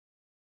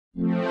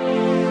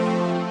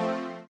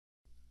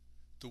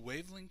The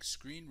Wavelink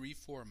Screen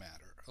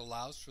Reformatter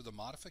allows for the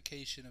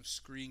modification of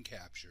screen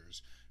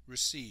captures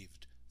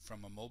received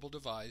from a mobile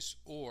device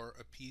or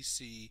a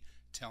PC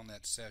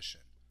telnet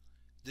session.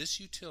 This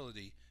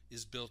utility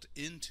is built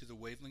into the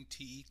Wavelink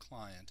TE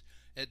client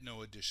at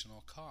no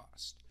additional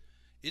cost.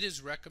 It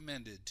is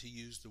recommended to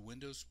use the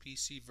Windows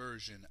PC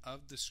version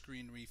of the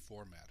Screen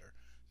Reformatter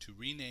to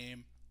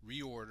rename,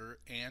 reorder,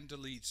 and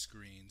delete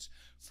screens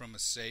from a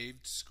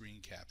saved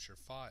screen capture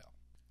file.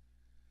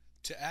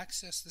 To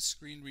access the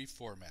Screen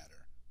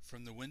Reformatter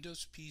from the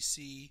Windows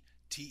PC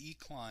TE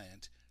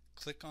client,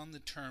 click on the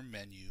Term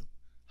menu,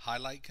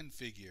 highlight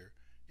Configure,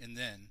 and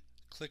then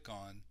click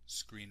on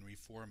Screen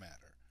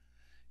Reformatter.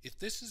 If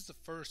this is the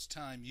first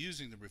time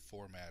using the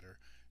Reformatter,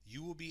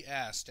 you will be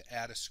asked to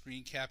add a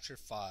screen capture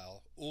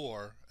file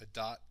or a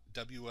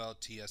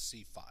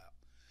 .wltsc file.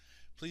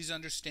 Please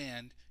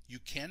understand you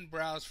can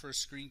browse for a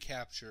screen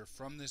capture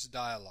from this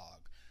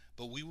dialog,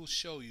 but we will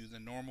show you the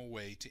normal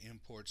way to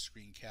import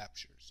screen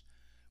captures.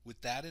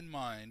 With that in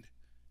mind,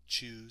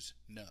 choose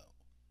No.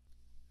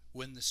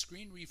 When the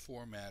Screen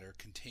Reformatter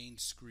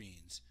contains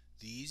screens,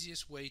 the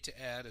easiest way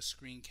to add a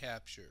screen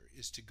capture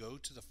is to go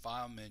to the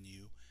File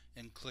menu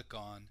and click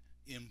on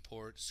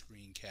Import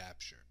Screen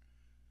Capture.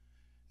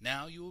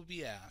 Now you will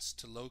be asked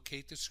to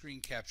locate the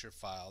screen capture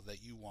file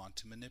that you want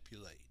to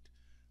manipulate.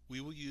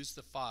 We will use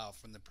the file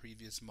from the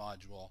previous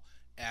module,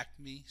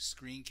 acme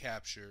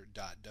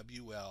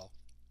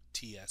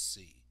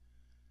screencapture.wltsc.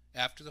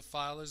 After the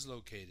file is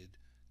located,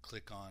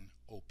 click on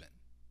Open.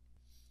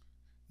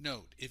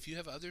 Note, if you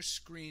have other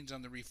screens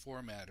on the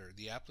Reformatter,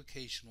 the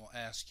application will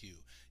ask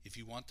you if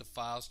you want the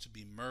files to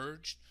be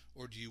merged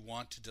or do you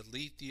want to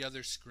delete the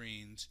other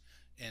screens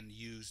and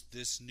use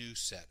this new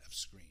set of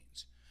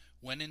screens.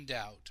 When in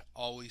doubt,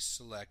 always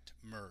select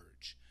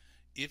Merge.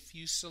 If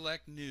you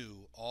select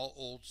New, all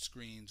old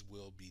screens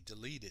will be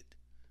deleted.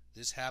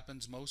 This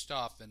happens most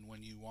often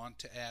when you want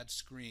to add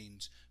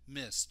screens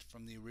missed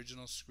from the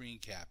original screen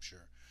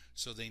capture,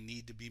 so they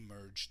need to be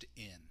merged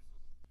in.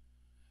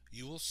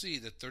 You will see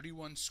that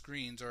 31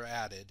 screens are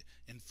added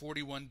and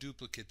 41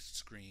 duplicate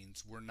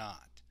screens were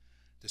not.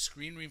 The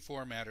Screen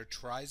Reformatter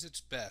tries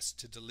its best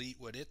to delete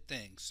what it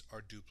thinks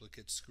are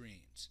duplicate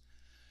screens.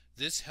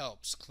 This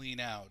helps clean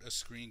out a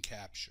screen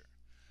capture.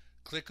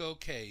 Click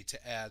OK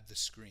to add the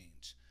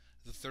screens.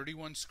 The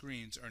 31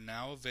 screens are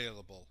now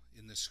available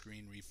in the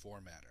Screen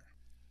Reformatter.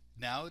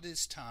 Now it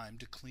is time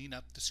to clean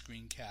up the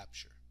screen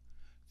capture.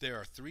 There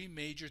are three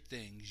major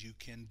things you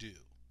can do.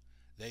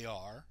 They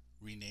are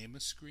rename a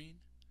screen,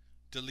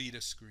 delete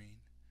a screen,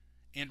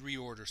 and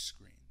reorder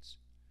screens.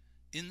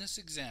 In this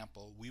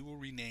example, we will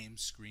rename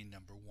screen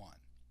number 1.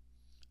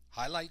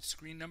 Highlight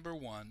screen number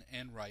 1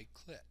 and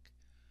right-click.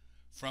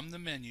 From the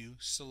menu,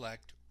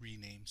 select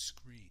Rename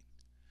Screen.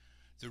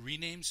 The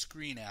Rename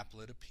Screen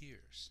applet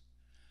appears.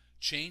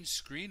 Change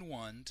Screen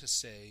 1 to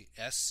say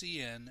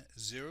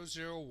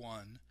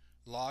SCN001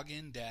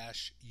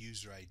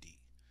 Login-User ID.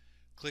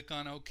 Click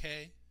on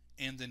OK,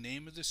 and the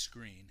name of the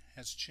screen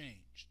has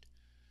changed.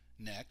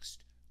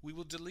 Next, we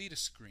will delete a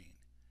screen.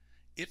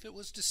 If it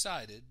was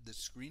decided that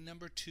screen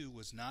number 2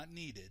 was not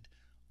needed,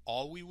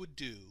 all we would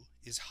do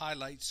is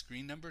highlight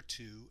screen number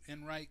 2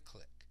 and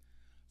right-click.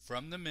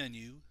 From the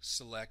menu,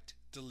 select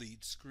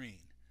Delete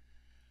Screen.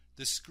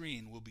 The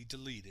screen will be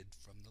deleted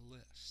from the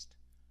list.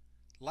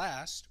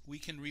 Last, we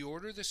can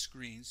reorder the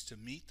screens to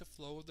meet the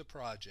flow of the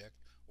project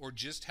or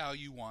just how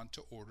you want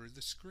to order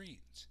the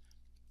screens.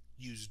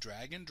 Use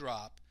drag and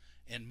drop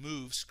and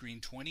move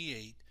screen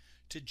 28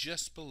 to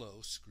just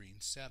below screen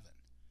 7.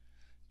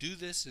 Do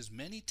this as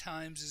many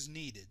times as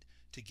needed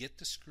to get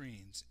the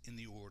screens in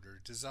the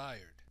order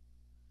desired.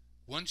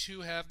 Once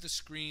you have the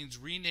screens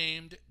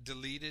renamed,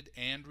 deleted,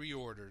 and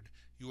reordered,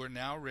 you are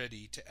now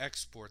ready to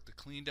export the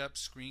cleaned up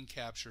screen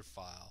capture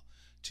file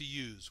to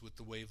use with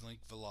the Wavelink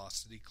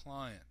Velocity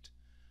client.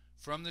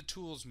 From the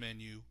Tools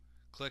menu,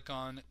 click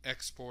on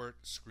Export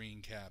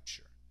Screen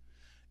Capture.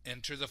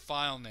 Enter the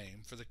file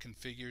name for the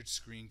configured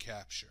screen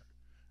capture.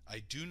 I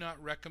do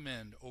not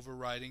recommend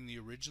overwriting the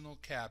original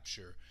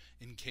capture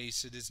in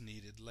case it is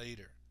needed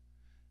later.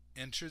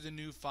 Enter the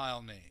new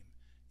file name.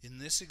 In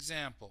this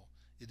example,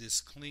 it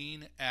is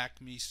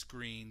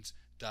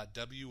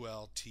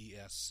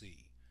cleanacmescreens.wltsc.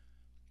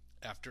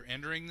 After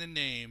entering the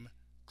name,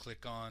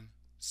 click on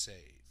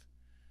Save.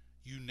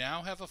 You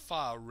now have a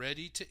file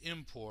ready to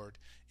import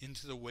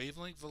into the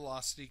Wavelink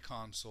Velocity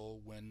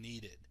console when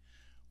needed.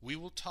 We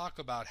will talk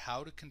about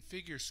how to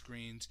configure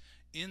screens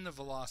in the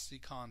Velocity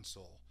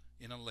console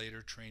in a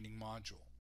later training module.